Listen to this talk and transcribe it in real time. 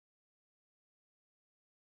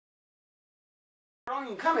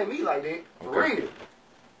don't even come at me like that. For real. You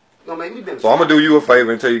gonna make me So I'm gonna do you a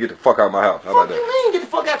favor until you get the fuck out of my house. How about that? What you mean get the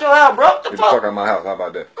fuck out your house, bro? Get the fuck out of my house. How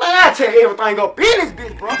about that? Man, I tell you everything go be in this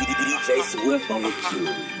bitch, bro. DJ Swift on the cue.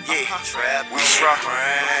 Yeah, trap, WiiStraw.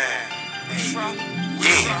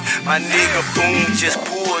 Yeah, my nigga Boom just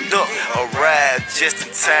pulled up, arrived just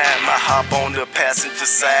in time. I hop on the passenger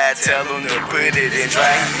side, tell him to put it in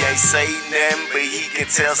drive. He ain't say nothing, but he can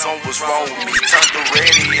tell something was wrong with me. Turn the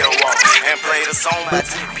radio on and play the song by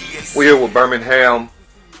TPA. We here with Birmingham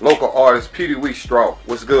local artist Peedy WiiStraw.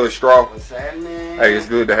 What's good, Straw? What's happening? Hey, it's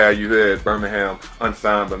good to have you here at Birmingham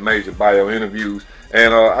Unsigned but Major Bio interviews.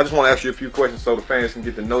 And I just want to ask you a few questions so the fans can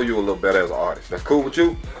get to know you a little better as an artist. That's cool with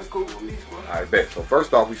you? That's cool with me, bro. I bet. So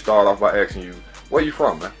first off, we start off by asking you, where you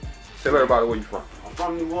from, man? Tell everybody where you from. I'm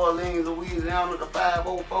from New Orleans, Louisiana, the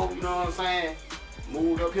 504, you know what I'm saying?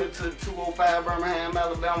 Moved up here to the 205 Birmingham,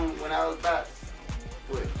 Alabama when I was about,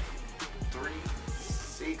 what,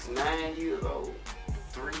 9 years old.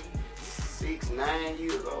 9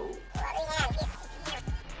 years old.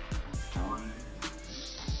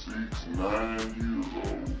 9 years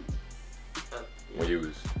old.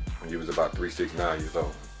 When you was about 9 years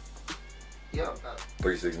old. Yeah.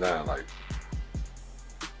 9, like.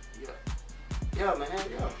 Yeah, man,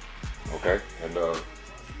 yeah. Okay, and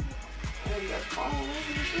Hey, you got your phone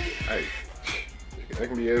and shit? hey, that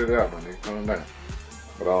can be edited out, my nigga. Calm down.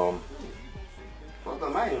 But Fuck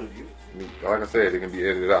up my interview. like I said, it can be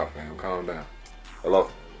edited out, fam. Calm down. Hello.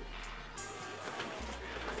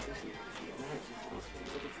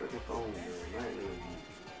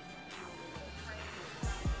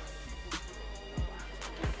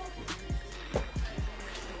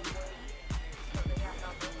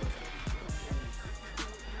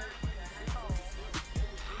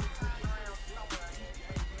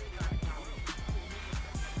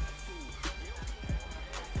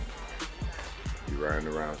 Riding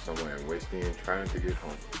around somewhere in West End trying to get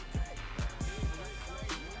home.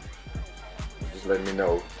 Just let me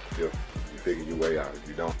know if you figure your way out. If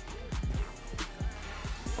you don't,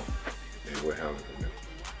 then we're handling from there.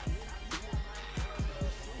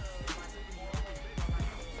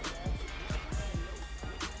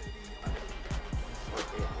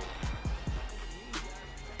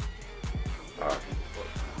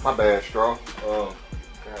 My bad, Straw.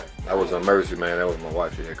 That was an emergency, man. That was my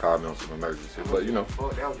wife. She had called me on some emergency. But you know,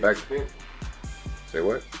 back. Say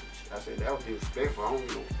what? I said that was disrespectful. I don't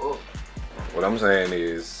give no fuck. What I'm saying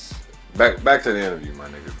is, back to the interview, my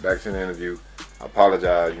nigga. Back to the interview. I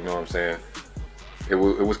apologize. You know what I'm saying? It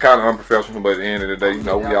was kind of unprofessional, but at the end of the day, you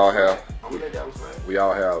know, we all have. You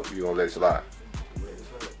gonna let it slide.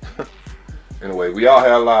 Anyway, we all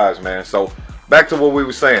have lives, man. So back to what we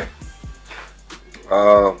were saying.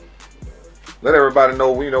 Let everybody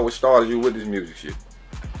know, you know, what started you with this music shit.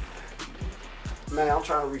 Man, I'm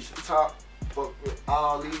trying to reach the top. Fuck with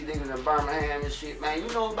all these niggas in Birmingham and shit, man. You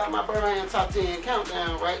know about my Birmingham top 10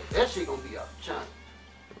 countdown, right? That shit gonna be off the channel.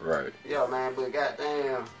 Right. Yeah, man, but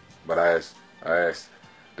goddamn. But I asked.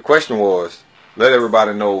 The question was, let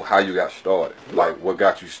everybody know how you got started. Like, what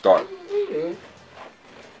got you started?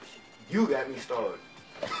 You got me started.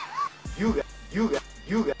 You got me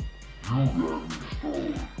started.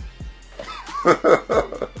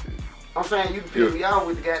 I'm saying you can piss me off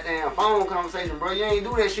with the goddamn phone conversation, bro. You ain't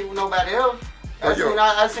do that shit with nobody else. I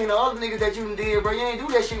seen the other niggas that you done did, bro. You ain't do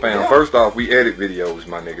that shit with them. First off, we edit videos,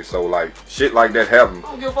 my nigga. So like shit like that happen.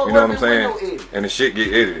 You know what I'm saying? And the shit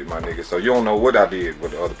get edited, my nigga. So you don't know what I did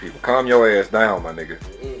with the other people. Calm your ass down, my nigga.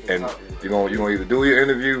 And you gonna either do your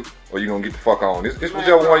interview or you gonna get the fuck on. It's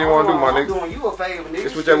whichever one you wanna do, my nigga. I'm doing you a favor, nigga.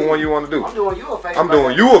 It's whichever one you wanna do. I'm doing you a favor. I'm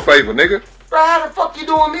doing you a favor, nigga. Bro, how the fuck you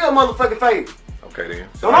doing me a motherfucking favor? Okay then.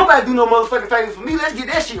 Don't nobody do no motherfucking favors for me. Let's get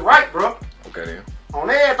that shit right, bro. Okay then. On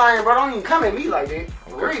everything, bro. Don't even come at me like that.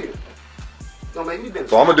 For real. Don't make me better.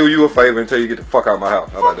 So I'm gonna do you a favor until you get the fuck out of my house.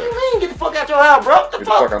 How about that? What you mean get the fuck out your house, bro? Get the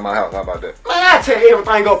fuck out of my house. How about that? Man, I tell you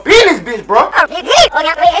everything go be in this bitch, bro. Man,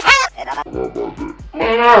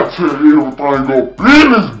 I tell you everything go be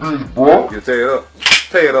in this bitch, bro. You tear it up.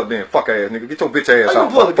 Tear it up then, fuck ass nigga. Get your bitch ass out.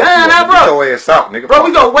 You pull a gun out, bro? Get your ass out, nigga. Bro,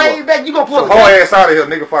 we go way back. You gonna pull a gun? Whole ass out of here,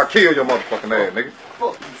 nigga, before I kill your motherfucking ass, nigga.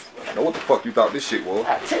 Fuck you. Now what the fuck you thought this shit was?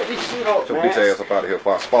 I tear this shit up, Get your bitch ass up out of here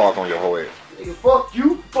before I spark on your whole ass. Nigga, fuck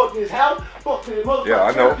you. Fuck this house. Fuck this motherfucker. Yeah,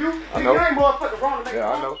 I know. I know. You ain't motherfucking wrong to make. Yeah,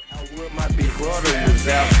 I know. Where my big brother was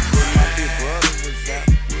out. Where my big brother was out.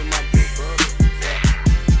 Where my big brother was out.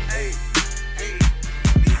 Hey,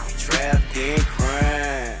 we trapped in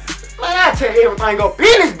crime. Man, I tell you everything go be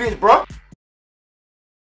in this bitch, bro.